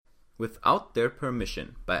Without Their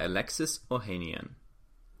Permission by Alexis Ohanian.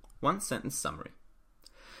 One sentence summary.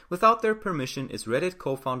 Without Their Permission is Reddit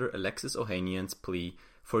co-founder Alexis Ohanian's plea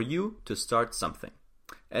for you to start something,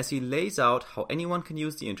 as he lays out how anyone can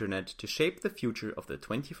use the internet to shape the future of the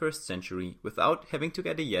 21st century without having to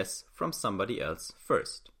get a yes from somebody else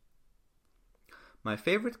first. My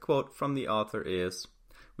favorite quote from the author is,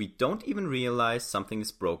 "We don't even realize something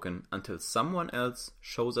is broken until someone else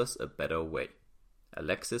shows us a better way."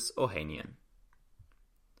 Alexis Ohanian.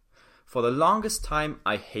 For the longest time,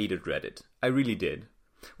 I hated Reddit. I really did.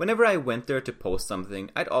 Whenever I went there to post something,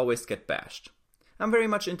 I'd always get bashed. I'm very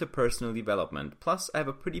much into personal development, plus I have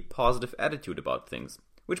a pretty positive attitude about things,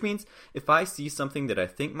 which means if I see something that I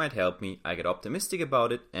think might help me, I get optimistic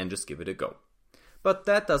about it and just give it a go. But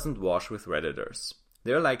that doesn't wash with Redditors.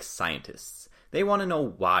 They're like scientists. They want to know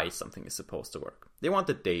why something is supposed to work. They want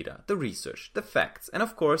the data, the research, the facts, and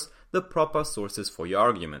of course, the proper sources for your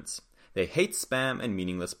arguments. They hate spam and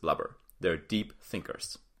meaningless blubber. They're deep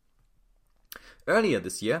thinkers. Earlier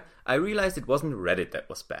this year, I realized it wasn't Reddit that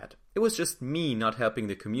was bad. It was just me not helping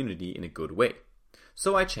the community in a good way.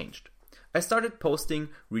 So I changed. I started posting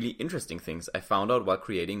really interesting things I found out while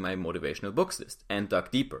creating my motivational books list and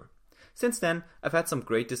dug deeper. Since then, I've had some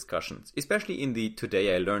great discussions, especially in the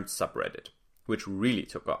Today I Learned subreddit, which really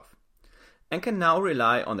took off, and can now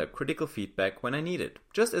rely on their critical feedback when I need it,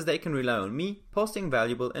 just as they can rely on me posting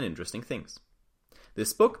valuable and interesting things.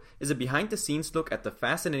 This book is a behind-the-scenes look at the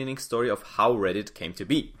fascinating story of how Reddit came to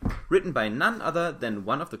be, written by none other than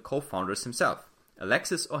one of the co-founders himself,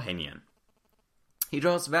 Alexis Ohanian. He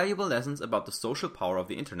draws valuable lessons about the social power of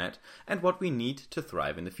the internet and what we need to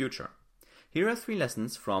thrive in the future. Here are 3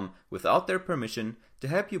 lessons from Without Their Permission to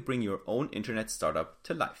help you bring your own internet startup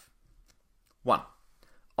to life. 1.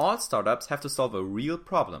 All startups have to solve a real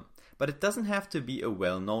problem, but it doesn't have to be a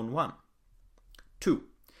well-known one. 2.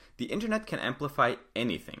 The internet can amplify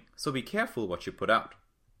anything, so be careful what you put out.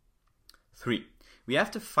 3. We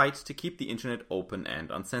have to fight to keep the internet open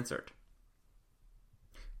and uncensored.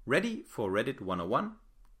 Ready for Reddit 101?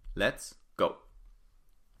 Let's go!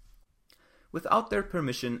 Without Their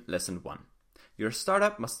Permission, Lesson 1. Your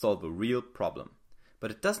startup must solve a real problem, but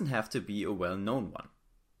it doesn't have to be a well-known one.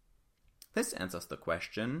 This answers the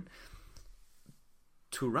question,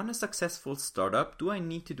 to run a successful startup, do I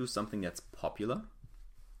need to do something that's popular?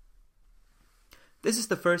 This is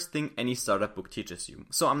the first thing any startup book teaches you,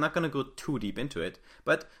 so I'm not going to go too deep into it,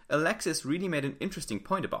 but Alexis really made an interesting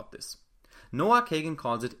point about this. Noah Kagan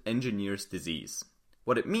calls it engineer's disease.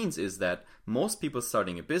 What it means is that most people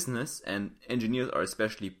starting a business, and engineers are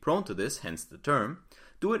especially prone to this, hence the term,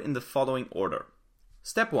 do it in the following order.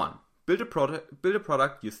 Step 1. Build a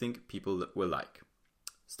product you think people will like.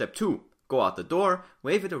 Step 2. Go out the door,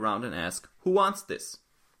 wave it around and ask, who wants this?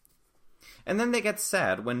 And then they get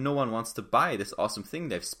sad when no one wants to buy this awesome thing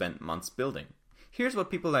they've spent months building. Here's what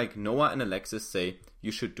people like Noah and Alexis say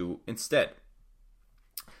you should do instead.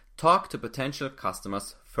 Talk to potential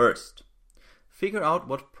customers first. Figure out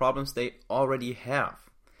what problems they already have,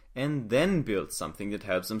 and then build something that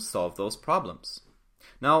helps them solve those problems.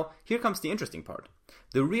 Now, here comes the interesting part.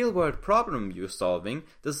 The real-world problem you're solving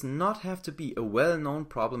does not have to be a well-known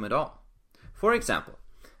problem at all. For example,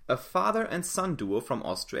 a father and son duo from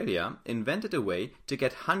Australia invented a way to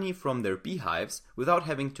get honey from their beehives without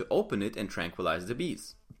having to open it and tranquilize the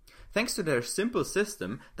bees. Thanks to their simple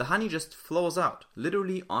system, the honey just flows out,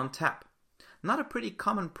 literally on tap. Not a pretty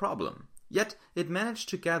common problem. Yet, it managed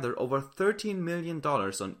to gather over $13 million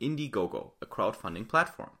on Indiegogo, a crowdfunding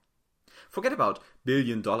platform. Forget about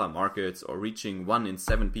billion-dollar markets or reaching 1 in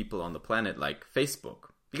 7 people on the planet like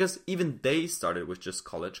Facebook, because even they started with just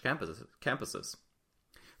college campuses.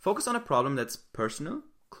 Focus on a problem that's personal,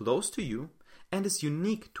 close to you, and is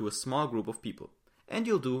unique to a small group of people, and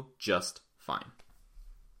you'll do just fine.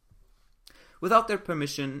 Without Their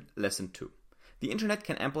Permission, Lesson 2. The internet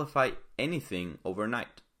can amplify anything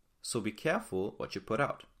overnight. So be careful what you put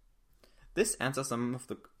out. This answers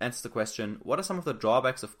the question, what are some of the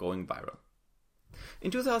drawbacks of going viral?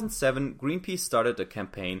 In 2007, Greenpeace started a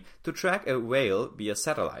campaign to track a whale via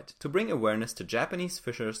satellite to bring awareness to Japanese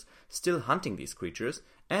fishers still hunting these creatures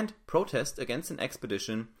and protest against an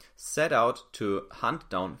expedition set out to hunt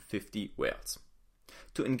down 50 whales.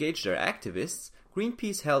 To engage their activists,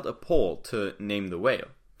 Greenpeace held a poll to name the whale.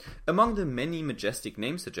 Among the many majestic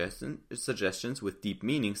name suggestions with deep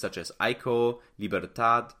meaning such as Aiko,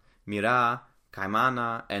 Libertad, Mira,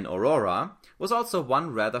 Caimana, and Aurora was also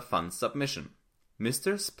one rather fun submission,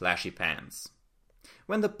 Mr. Splashy Pants.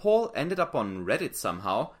 When the poll ended up on Reddit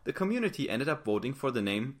somehow, the community ended up voting for the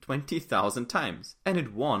name 20,000 times, and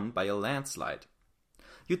it won by a landslide.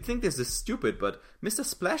 You'd think this is stupid, but Mr.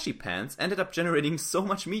 Splashy Pants ended up generating so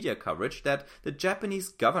much media coverage that the Japanese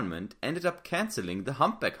government ended up canceling the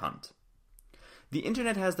humpback hunt. The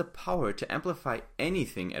internet has the power to amplify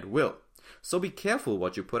anything at will, so be careful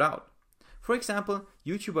what you put out. For example,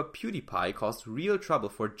 YouTuber PewDiePie caused real trouble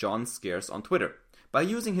for John Scares on Twitter by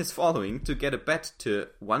using his following to get a bet to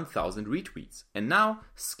 1,000 retweets. And now,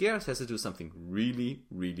 Scares has to do something really,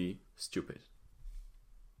 really stupid.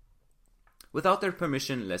 Without their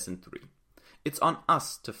permission, lesson 3. It's on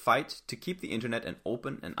us to fight to keep the internet an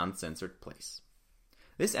open and uncensored place.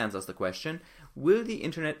 This answers the question, will the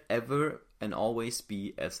internet ever and always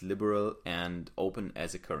be as liberal and open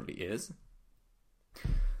as it currently is?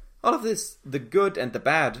 All of this, the good and the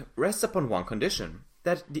bad, rests upon one condition,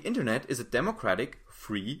 that the internet is a democratic,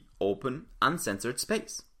 free, open, uncensored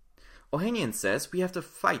space. Ohanian says we have to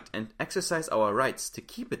fight and exercise our rights to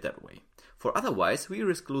keep it that way, for otherwise we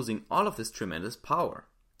risk losing all of this tremendous power.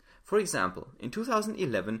 For example, in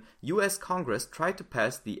 2011, US Congress tried to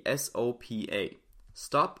pass the SOPA,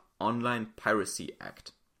 Stop Online Piracy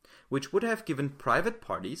Act, which would have given private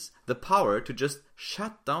parties the power to just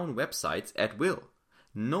shut down websites at will.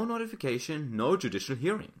 No notification, no judicial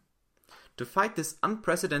hearing. To fight this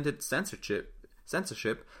unprecedented censorship,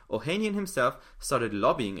 Ohanian himself started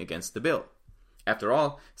lobbying against the bill. After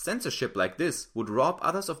all, censorship like this would rob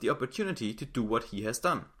others of the opportunity to do what he has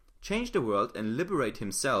done, change the world and liberate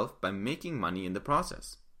himself by making money in the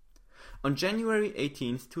process. On January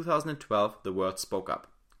 18, 2012, the world spoke up.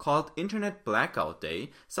 Called Internet Blackout Day,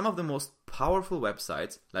 some of the most powerful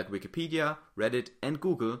websites like Wikipedia, Reddit and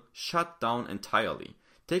Google shut down entirely,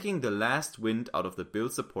 taking the last wind out of the bill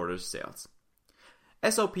supporters' sails.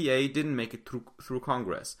 SOPA didn't make it through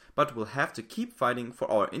Congress, but will have to keep fighting for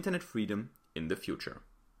our internet freedom in the future.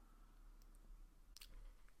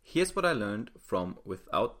 Here's what I learned from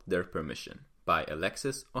Without Their Permission by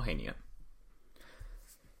Alexis Ohanian.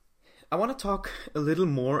 I want to talk a little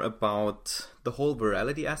more about the whole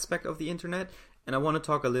virality aspect of the internet, and I want to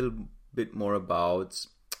talk a little bit more about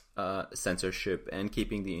censorship and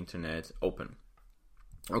keeping the internet open.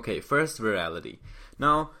 Okay, first, virality.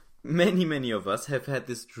 Now, many of us have had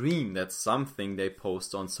this dream that something they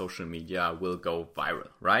post on social media will go viral,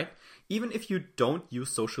 right? Even if you don't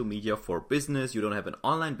use social media for business, you don't have an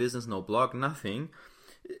online business, no blog, nothing,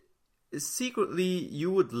 secretly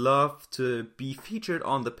you would love to be featured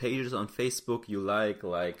on the pages on Facebook you like,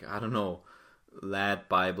 I don't know, Lad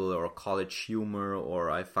Bible or College Humor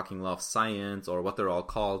or I Fucking Love Science or what they're all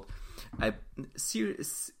called.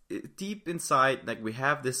 Deep inside, like, we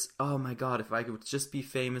have this, oh my god, if I could just be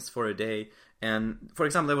famous for a day. And for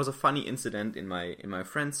example, there was a funny incident in my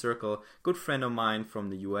friend circle. Good friend of mine from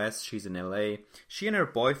the US, she's in LA. She and her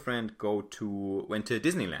boyfriend went to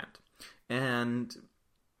Disneyland, and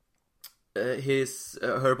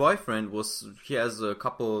her boyfriend he has a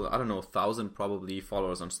couple, I don't know, 1,000 probably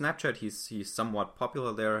followers on Snapchat. He's somewhat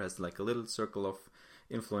popular there, has like a little circle of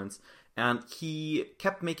influence, and he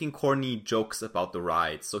kept making corny jokes about the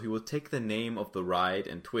ride. So he would take the name of the ride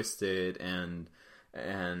and twist it and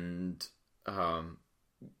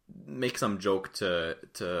make some joke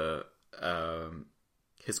to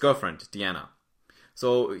his girlfriend Deanna.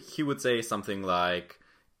 So he would say something like,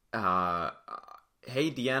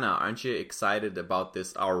 hey Deanna, aren't you excited about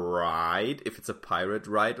this our ride, if it's a pirate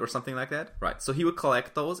ride or something like that? Right. So he would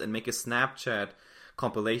collect those and make a Snapchat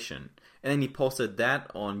compilation. And then he posted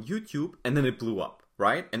that on YouTube, and then it blew up,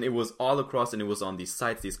 right? And it was all across, and it was on these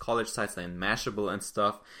sites, these college sites like Mashable and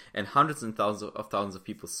stuff, and hundreds and thousands of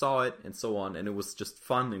people saw it, and so on, and it was just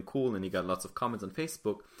fun and cool, and he got lots of comments on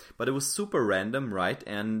Facebook, but it was super random, right?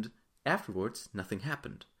 And afterwards, nothing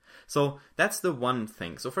happened. So that's the one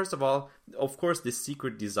thing. So first of all, of course, this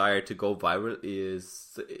secret desire to go viral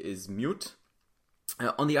is mute.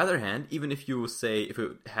 On the other hand, even if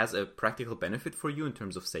it has a practical benefit for you in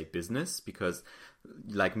terms of, say, business, because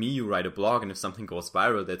like me, you write a blog, and if something goes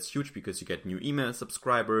viral, that's huge because you get new email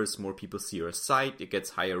subscribers, more people see your site, it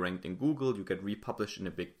gets higher ranked in Google, you get republished in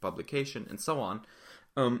a big publication, and so on.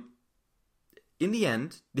 In the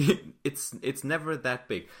end, it's never that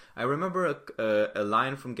big. I remember a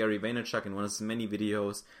line from Gary Vaynerchuk in one of his many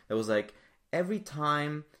videos that was like, every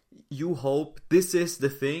time you hope this is the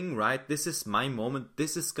thing, right? This is my moment.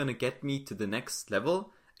 This is gonna get me to the next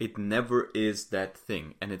level. It never is that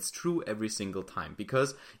thing. And it's true every single time,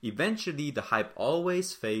 because eventually the hype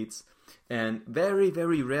always fades, and very,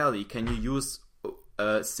 very rarely can you use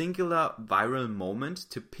a singular viral moment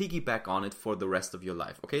to piggyback on it for the rest of your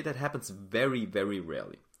life. Okay, that happens very, very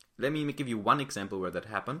rarely. Let me give you one example where that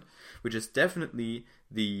happened, which is definitely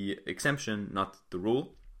the exception, not the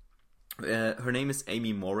rule. Her name is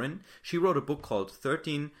Amy Morin. She wrote a book called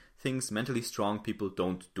 13 Things Mentally Strong People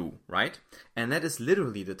Don't Do, right? And that is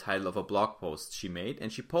literally the title of a blog post she made,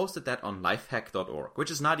 and she posted that on lifehack.org,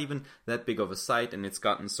 which is not even that big of a site, and it's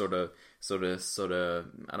gotten sort of,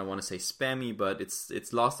 I don't want to say spammy, but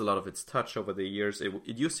it's lost a lot of its touch over the years. It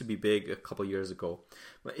used to be big a couple years ago,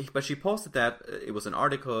 but she posted that it was an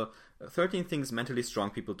article, 13 Things Mentally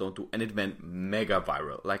Strong People Don't Do, and it went mega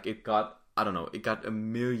viral. Like it got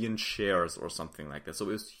 1 million shares or something like that. So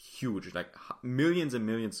it was huge, like millions and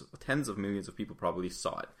millions, tens of millions of people probably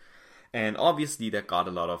saw it. And obviously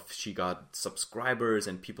she got subscribers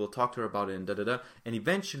and people talked to her about it and And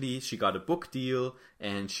eventually she got a book deal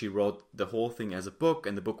and she wrote the whole thing as a book,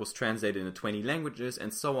 and the book was translated into 20 languages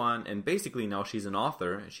and so on. And basically now she's an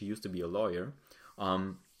author. She used to be a lawyer.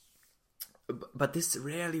 But this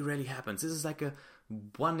rarely happens. This is like a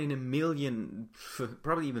 1 in a million,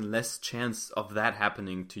 probably even less chance of that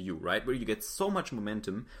happening to you, right? Where you get so much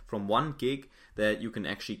momentum from one gig that you can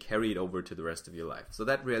actually carry it over to the rest of your life. So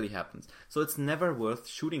that rarely happens. So it's never worth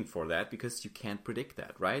shooting for that because you can't predict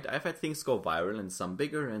that, right? I've had things go viral and some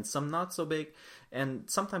bigger and some not so big. And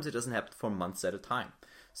sometimes it doesn't happen for months at a time.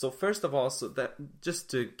 So first of all, so that just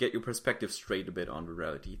to get your perspective straight a bit on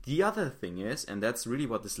reality. The other thing is, and that's really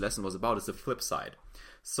what this lesson was about, is the flip side.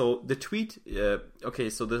 So the tweet, so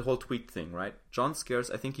the whole tweet thing, right? John Scares,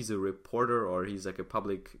 I think he's a reporter or he's like a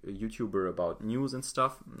public YouTuber about news and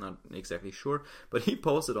stuff. I'm not exactly sure, but he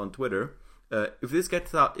posted on Twitter, if this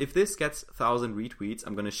gets 1,000 retweets,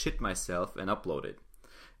 I'm gonna shit myself and upload it.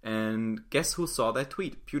 And guess who saw that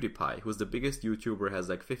tweet? PewDiePie, who's the biggest YouTuber, has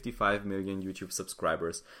like 55 million YouTube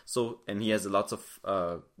subscribers. So, and he has lots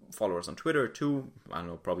of followers on Twitter too. I don't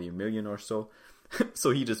know, probably 1 million or so.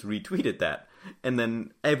 So he just retweeted that. And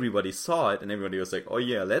then everybody saw it and everybody was like, oh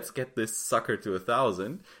yeah, let's get this sucker to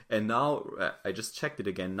 1,000. And now, I just checked it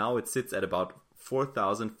again. Now it sits at about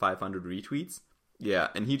 4,500 retweets. Yeah,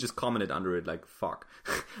 and he just commented under it like, fuck.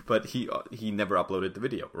 But he never uploaded the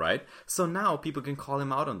video, right? So now people can call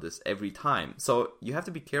him out on this every time. So you have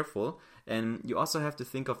to be careful, and you also have to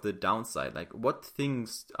think of the downside. Like, what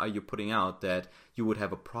things are you putting out that you would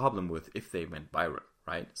have a problem with if they went viral,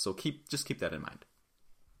 right? So just keep that in mind.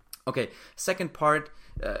 Okay, second part,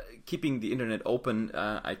 keeping the internet open.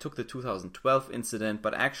 I took the 2012 incident,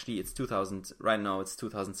 but actually right now it's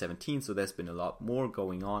 2017, so there's been a lot more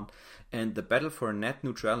going on. And the battle for net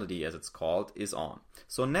neutrality, as it's called, is on.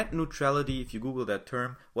 So net neutrality, if you Google that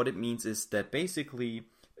term, what it means is that basically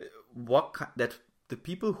that the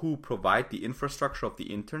people who provide the infrastructure of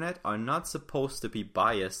the internet are not supposed to be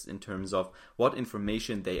biased in terms of what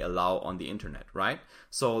information they allow on the internet, right?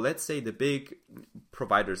 So let's say the big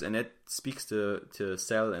providers, and it speaks to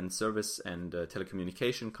cell and service and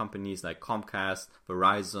telecommunication companies like Comcast,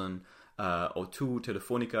 Verizon, O2,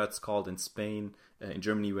 Telefonica it's called in Spain. In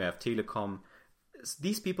Germany we have Telecom.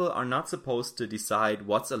 These people are not supposed to decide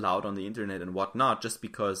what's allowed on the internet and what not just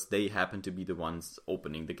because they happen to be the ones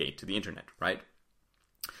opening the gate to the internet, right?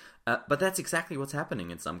 But that's exactly what's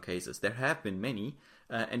happening in some cases. There have been many,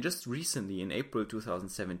 and just recently in April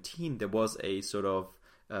 2017, there was a sort of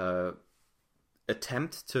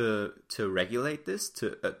attempt to regulate this,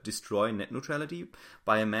 to destroy net neutrality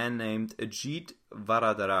by a man named Ajit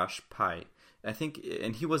Varadaraj Pai. I think,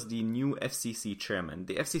 and he was the new FCC chairman.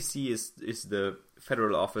 The FCC is the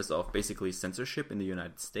federal office of basically censorship in the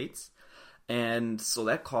United States. And so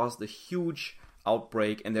that caused a huge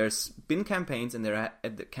outbreak, and there's been campaigns, and the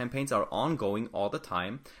campaigns are ongoing all the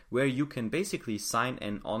time, where you can basically sign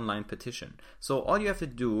an online petition. So all you have to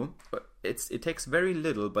do, it takes very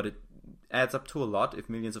little, but it adds up to a lot if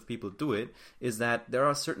millions of people do it, is that there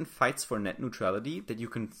are certain fights for net neutrality that you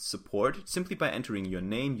can support simply by entering your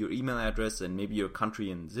name, your email address, and maybe your country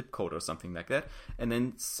and zip code or something like that, and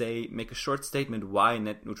then make a short statement why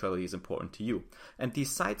net neutrality is important to you. And these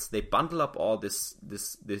sites, they bundle up all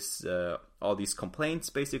all these complaints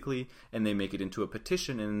basically, and they make it into a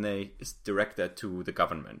petition, and they direct that to the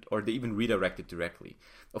government, or they even redirect it directly.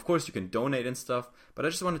 Of course, you can donate and stuff, but I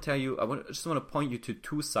just want to tell you, I just want to point you to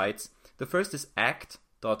two sites. The first is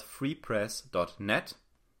act.freepress.net.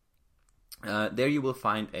 There you will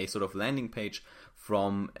find a sort of landing page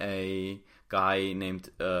from a guy named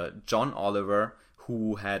John Oliver,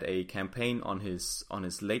 who had a campaign on his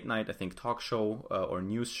late night, I think, talk show or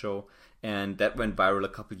news show, and that went viral a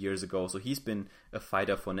couple years ago. So he's been a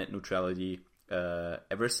fighter for net neutrality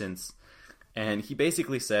ever since. And he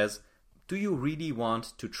basically says, do you really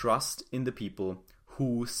want to trust in the people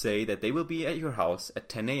who say that they will be at your house at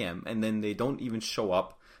 10 a.m. and then they don't even show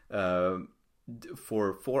up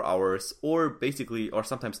for 4 hours, or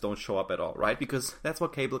sometimes don't show up at all, right? Because that's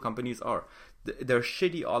what cable companies are. They're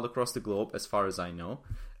shitty all across the globe, as far as I know.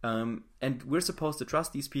 And we're supposed to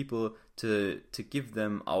trust these people to give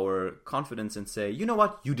them our confidence and say, you know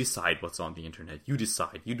what, you decide what's on the internet. You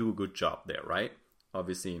decide. You do a good job there, right?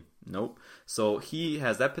 Obviously, nope. So he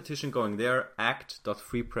has that petition going there,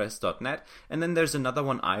 act.freepress.net. And then there's another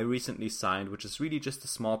one I recently signed, which is really just a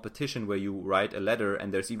small petition where you write a letter,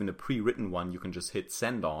 and there's even a pre-written one you can just hit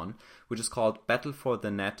send on, which is called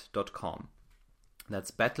battleforthenet.com.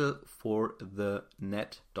 That's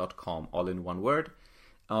battleforthenet.com, all in one word.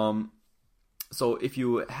 So if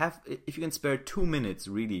you can spare 2 minutes,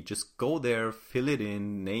 really, just go there, fill it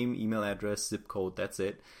in, name, email address, zip code, that's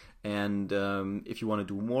it. And if you want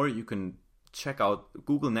to do more, you can check out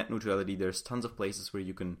Google Net Neutrality. There's tons of places where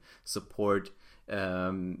you can support,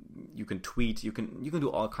 you can tweet, you can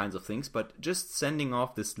do all kinds of things. But just sending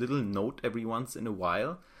off this little note every once in a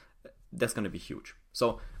while, that's going to be huge.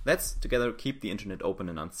 So let's together keep the internet open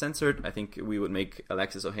and uncensored. I think we would make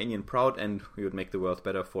Alexis Ohanian proud, and we would make the world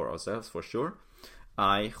better for ourselves, for sure.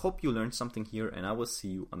 I hope you learned something here, and I will see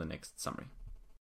you on the next summary.